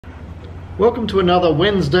Welcome to another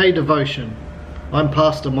Wednesday devotion. I'm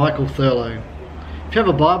Pastor Michael Thurlow. If you have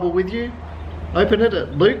a Bible with you, open it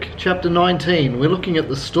at Luke chapter 19. We're looking at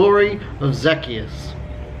the story of Zacchaeus.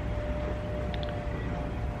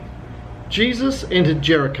 Jesus entered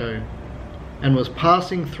Jericho and was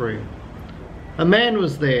passing through. A man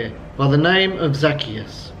was there by the name of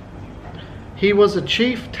Zacchaeus. He was a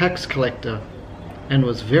chief tax collector and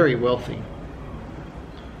was very wealthy.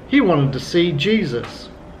 He wanted to see Jesus,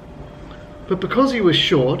 but because he was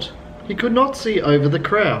short, he could not see over the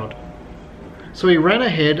crowd. So he ran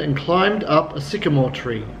ahead and climbed up a sycamore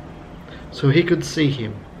tree so he could see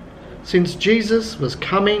him, since Jesus was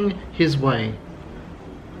coming his way.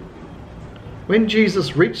 When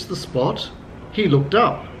Jesus reached the spot, he looked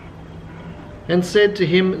up and said to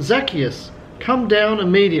him, "Zacchaeus, come down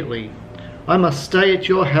immediately. I must stay at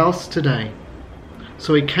your house today."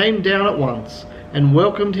 So he came down at once and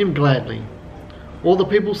welcomed him gladly. All the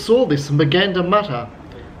people saw this and began to mutter,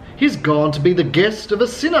 "He's gone to be the guest of a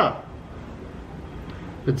sinner."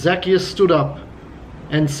 But Zacchaeus stood up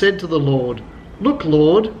and said to the Lord, "Look,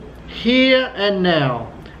 Lord, here and now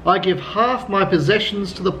I give half my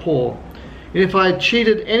possessions to the poor. And if I had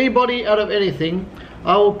cheated anybody out of anything,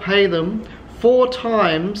 I will pay them 4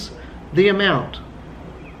 times the amount."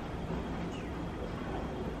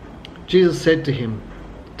 Jesus said to him,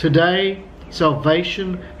 "Today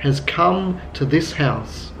salvation has come to this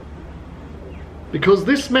house, because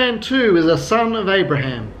this man too is a son of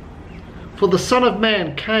Abraham. For the Son of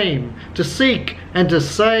Man came to seek and to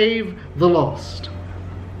save the lost."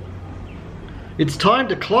 It's time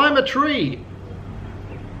to climb a tree.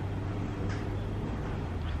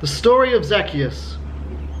 The story of Zacchaeus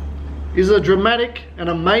is a dramatic and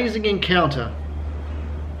amazing encounter.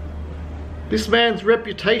 This man's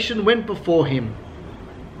reputation went before him.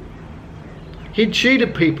 He'd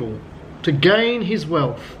cheated people to gain his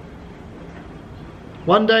wealth.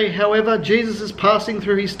 One day, however, Jesus is passing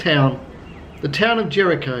through his town, the town of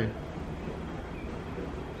Jericho.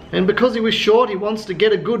 And because he was short, he wants to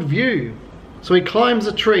get a good view. So he climbs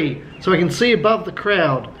a tree so he can see above the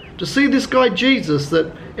crowd, to see this guy Jesus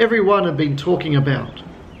that everyone had been talking about.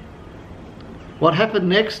 What happened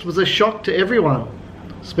next was a shock to everyone,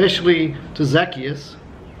 especially to Zacchaeus.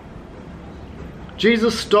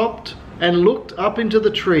 Jesus stopped and looked up into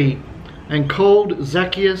the tree and called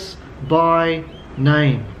Zacchaeus by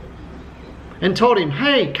name and told him,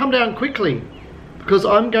 "Hey, come down quickly, because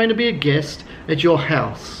I'm going to be a guest at your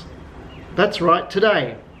house. That's right,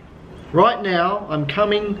 today. Right now, I'm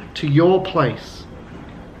coming to your place."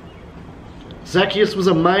 Zacchaeus was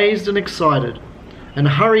amazed and excited and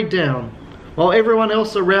hurried down, while everyone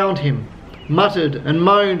else around him muttered and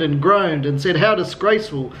moaned and groaned and said, "How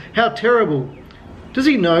disgraceful, how terrible. Does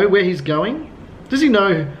he know where he's going? Does he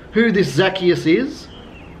know who this Zacchaeus is?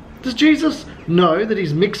 Does Jesus know that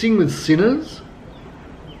he's mixing with sinners?"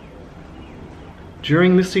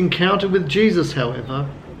 During this encounter with Jesus, however,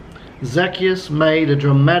 Zacchaeus made a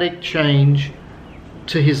dramatic change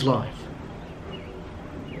to his life.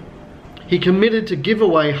 He committed to give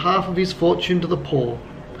away half of his fortune to the poor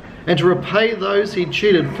and to repay those he'd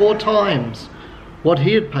cheated 4 times what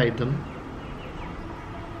he had paid them.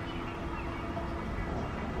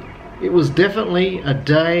 It was definitely a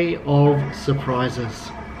day of surprises.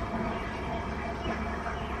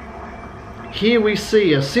 Here we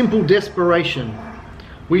see a simple desperation.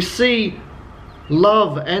 We see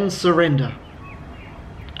love and surrender.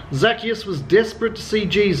 Zacchaeus was desperate to see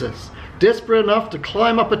Jesus, desperate enough to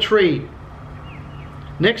climb up a tree.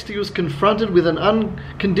 Next, he was confronted with an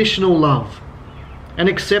unconditional love and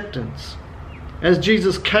acceptance as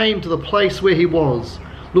Jesus came to the place where he was,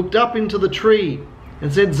 looked up into the tree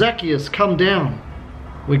and said, "Zacchaeus, come down.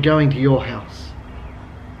 We're going to your house."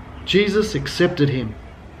 Jesus accepted him.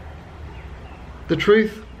 The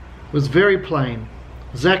truth was very plain.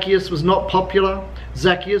 Zacchaeus was not popular.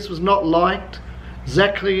 Zacchaeus was not liked.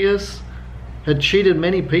 Zacchaeus had cheated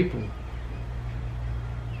many people.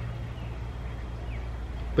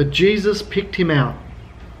 But Jesus picked him out.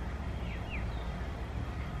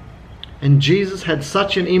 And Jesus had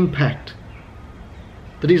such an impact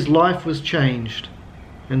that his life was changed.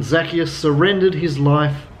 And Zacchaeus surrendered his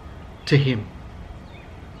life to him.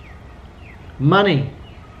 Money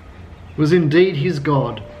was indeed his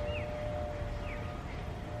God.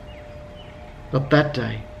 But that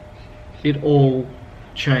day, it all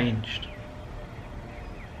changed.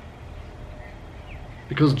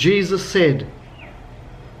 Because Jesus said,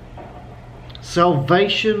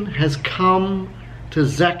 "Salvation has come to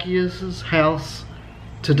Zacchaeus' house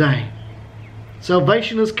today."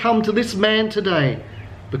 Salvation has come to this man today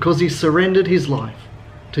because he surrendered his life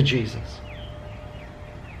to Jesus.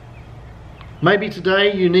 Maybe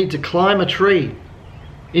today you need to climb a tree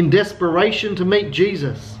in desperation to meet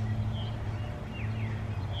Jesus.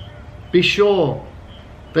 Be sure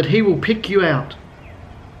that He will pick you out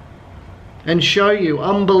and show you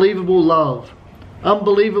unbelievable love,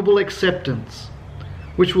 unbelievable acceptance,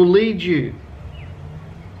 which will lead you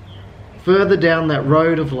further down that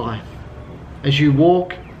road of life as you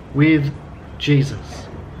walk with Jesus.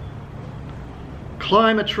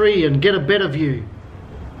 Climb a tree and get a better view.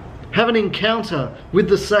 Have an encounter with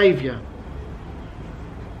the Saviour.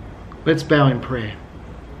 Let's bow in prayer.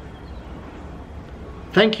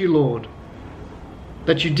 Thank you, Lord,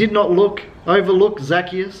 that you did not overlook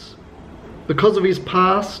Zacchaeus because of his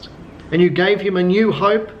past, and you gave him a new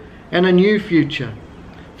hope and a new future.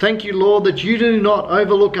 Thank you, Lord, that you do not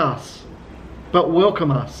overlook us, but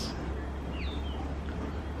welcome us.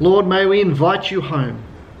 Lord, may we invite you home.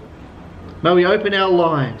 May we open our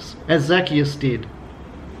lives as Zacchaeus did.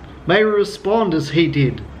 May we respond as he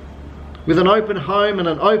did, with an open home and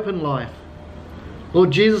an open life.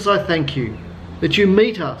 Lord Jesus, I thank you that you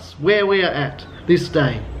meet us where we are at this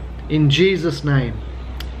day. In Jesus' name,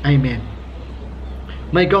 amen.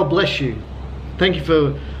 May God bless you. Thank you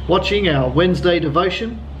for watching our Wednesday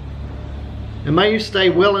devotion. And may you stay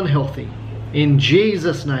well and healthy. In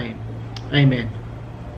Jesus' name, amen.